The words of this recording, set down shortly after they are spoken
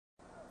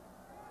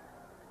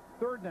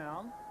third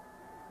down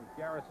with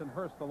Garrison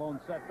Hearst the lone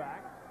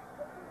setback.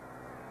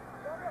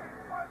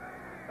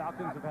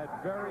 Falcons have had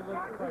very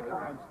little pressure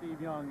on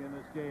Steve Young in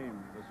this game.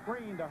 The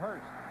screen to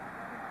Hearst.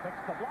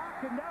 Picks the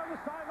block, and down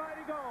the sideline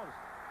he goes.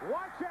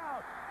 Watch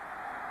out!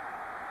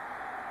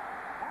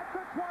 At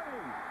the 20,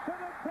 to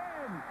the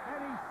 10, and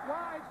he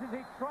slides as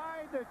he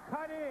tried to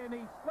cut in.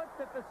 He slipped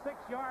at the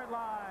 6-yard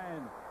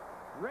line.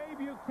 Ray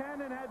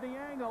Buchanan had the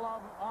angle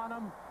on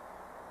him.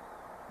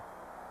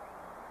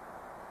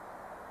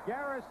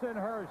 Garrison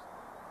Hearst.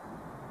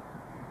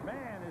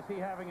 Man, is he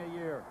having a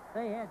year.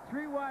 They had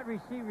 3 wide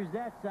receivers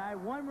that side,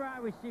 1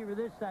 wide receiver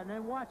this side, and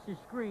then watch the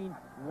screen.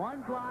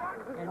 1 block,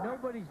 and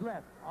nobody's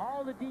left.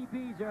 All the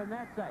DBs are on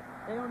that side.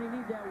 They only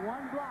need that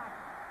 1 block,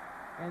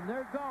 and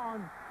they're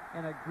gone.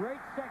 And a great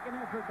second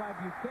effort by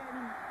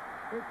Buchanan.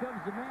 Here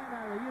comes the man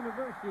out of the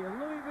University of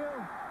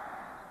Louisville.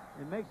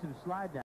 It makes him slide down.